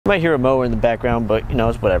might hear a mower in the background, but you know,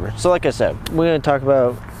 it's whatever. So like I said, we're going to talk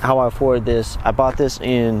about how I afforded this. I bought this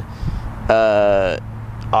in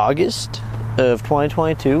August of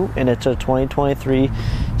 2022, and it's a 2023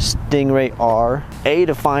 Stingray R.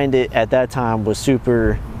 To find it at that time was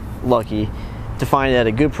super lucky. To find it at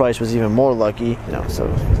a good price was even more lucky. You know, so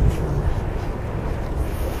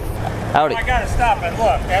howdy. I gotta stop and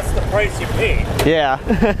look. That's the price you paid.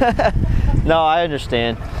 Yeah. No, I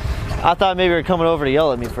understand. I thought maybe you were coming over to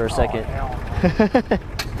yell at me for a second.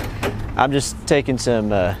 I'm just taking some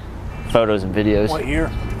photos and videos. What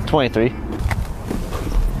year? 23.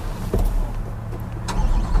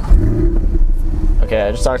 Okay,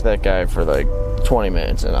 I just talked to that guy for like 20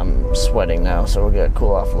 minutes and I'm sweating now, so we're gonna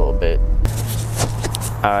cool off a little bit.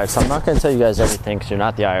 Alright, so I'm not gonna tell you guys everything because you're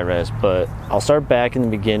not the IRS, but I'll start back in the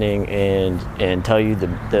beginning and tell you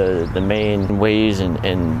the main ways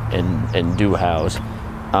and do-hows.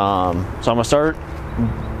 So I'm gonna start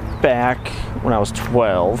back when I was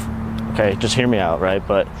 12. Okay, just hear me out, right?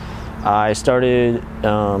 But I started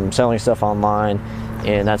selling stuff online,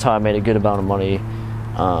 and that's how I made a good amount of money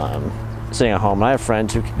sitting at home. And I have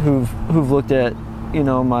friends who've looked at, you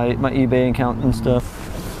know, my eBay account and stuff.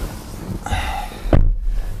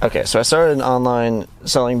 Okay, so I started an online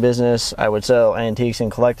selling business. I would sell antiques and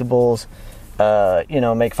collectibles, you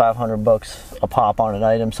know, make $500 a pop on an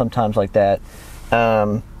item, sometimes like that.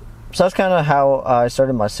 So that's kind of how I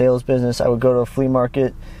started my sales business. I would go to a flea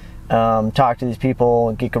market, talk to these people,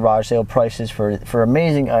 and get garage sale prices for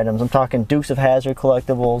amazing items. I'm talking Dukes of Hazzard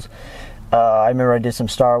collectibles. I remember I did some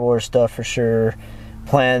Star Wars stuff for sure,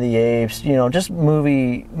 Planet of the Apes, you know, just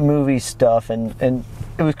movie stuff, and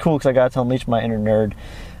it was cool because I got to unleash my inner nerd.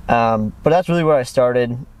 But that's really where I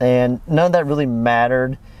started, and none of that really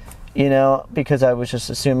mattered, you know, because I was just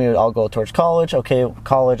assuming it would all go towards college. Okay,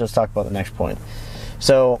 college, let's talk about the next point.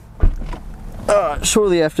 So,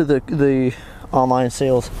 shortly after the online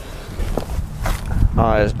sales,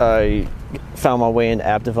 I found my way into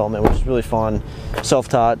app development, which is really fun.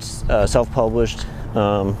 Self-taught, self-published.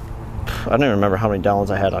 I don't even remember how many downloads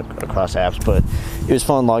I had across apps, but it was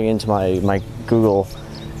fun logging into my Google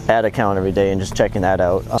ad account every day and just checking that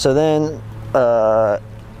out. So then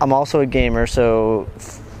I'm also a gamer, so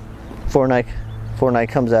Fortnite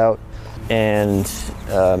comes out, and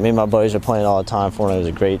me and my buddies are playing all the time. Fortnite is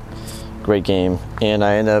a great game, and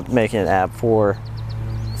I ended up making an app for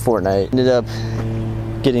Fortnite. Ended up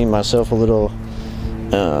getting myself a little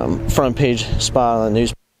front page spot on the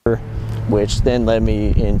newspaper, which then led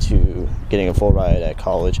me into getting a full ride at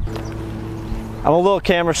college. I'm a little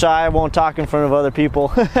camera shy. I won't talk in front of other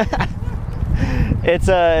people. It's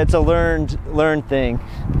a learned thing.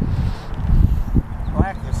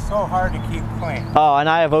 Black is so hard to keep clean. Oh, and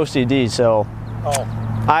I have OCD, so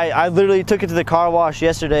I literally took it to the car wash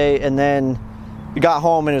yesterday, and then got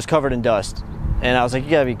home and it was covered in dust. And I was like, you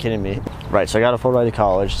gotta be kidding me. Right, so I got a full ride to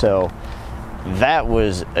college, so that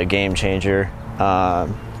was a game changer. I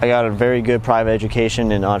got a very good private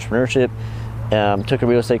education in entrepreneurship. Took a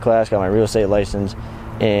real estate class, got my real estate license,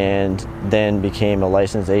 and then became a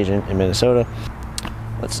licensed agent in Minnesota.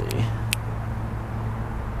 Let's see.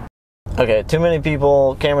 Okay, too many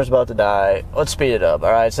people, camera's about to die. Let's speed it up,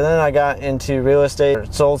 all right? So then I got into real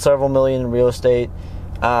estate, sold several million in real estate.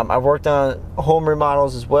 I worked on home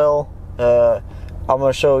remodels as well. I'm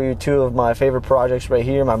gonna show you two of my favorite projects right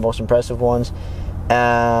here, my most impressive ones.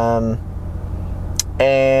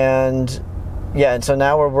 And yeah, and so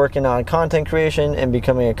now we're working on content creation and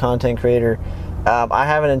becoming a content creator. I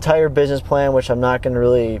have an entire business plan, which I'm not going to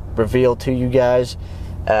really reveal to you guys.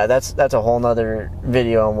 That's a whole nother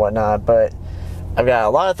video and whatnot, but I've got a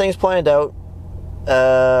lot of things planned out.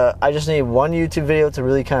 I just need one YouTube video to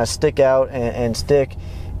really kind of stick out and stick,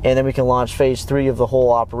 and then we can launch phase 3 of the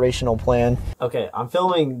whole operational plan. Okay, I'm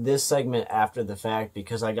filming this segment after the fact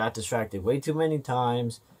because I got distracted way too many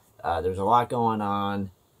times. There's a lot going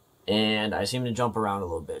on, and I seem to jump around a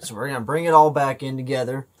little bit. So we're going to bring it all back in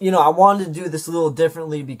together. You know, I wanted to do this a little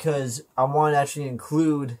differently because I want to actually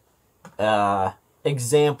include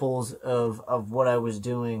examples of what I was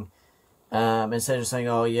doing, instead of saying,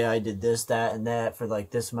 oh yeah, I did this, that, and that for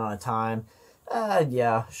like this amount of time.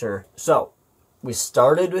 Yeah, sure. So we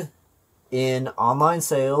started in online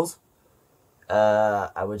sales.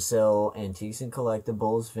 I would sell antiques and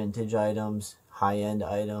collectibles, vintage items, high-end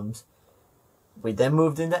items. We then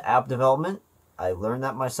moved into app development. I learned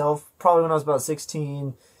that myself probably when I was about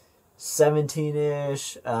 16,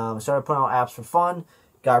 17-ish. Started putting out apps for fun.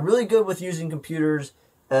 Got really good with using computers,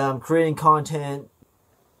 creating content.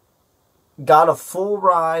 Got a full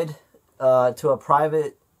ride to a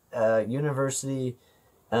private university.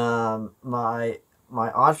 My my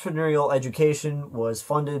entrepreneurial education was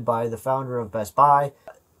funded by the founder of Best Buy.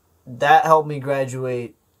 That helped me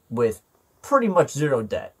graduate with pretty much zero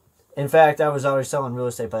debt. In fact, I was already selling real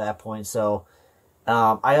estate by that point. So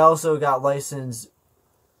I also got licensed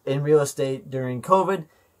in real estate during COVID.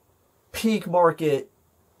 Peak market,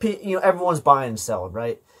 everyone's buying and selling,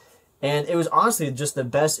 right? And it was honestly just the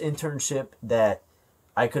best internship that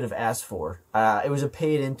I could have asked for. It was a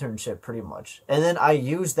paid internship pretty much. And then I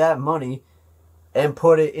used that money and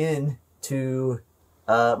put it into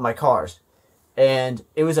my cars. And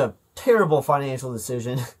it was a terrible financial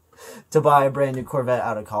decision to buy a brand new Corvette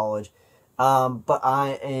out of college. But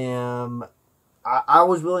I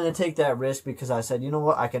was willing to take that risk because I said, you know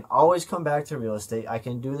what, I can always come back to real estate. I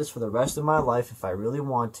can do this for the rest of my life if I really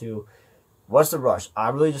want to. What's the rush? I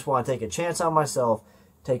really just want to take a chance on myself,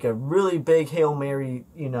 take a really big Hail Mary,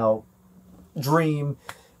 dream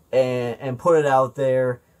and put it out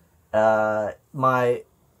there. My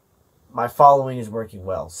following is working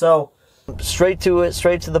well. So straight to it,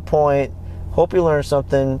 straight to the point. Hope you learned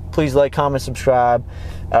something. Please like, comment, subscribe.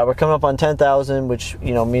 We're coming up on 10,000, which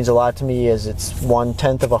means a lot to me, as it's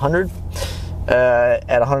 1/10 of 100.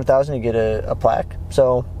 At 100,000, you get a plaque.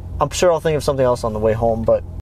 So I'm sure I'll think of something else on the way home, but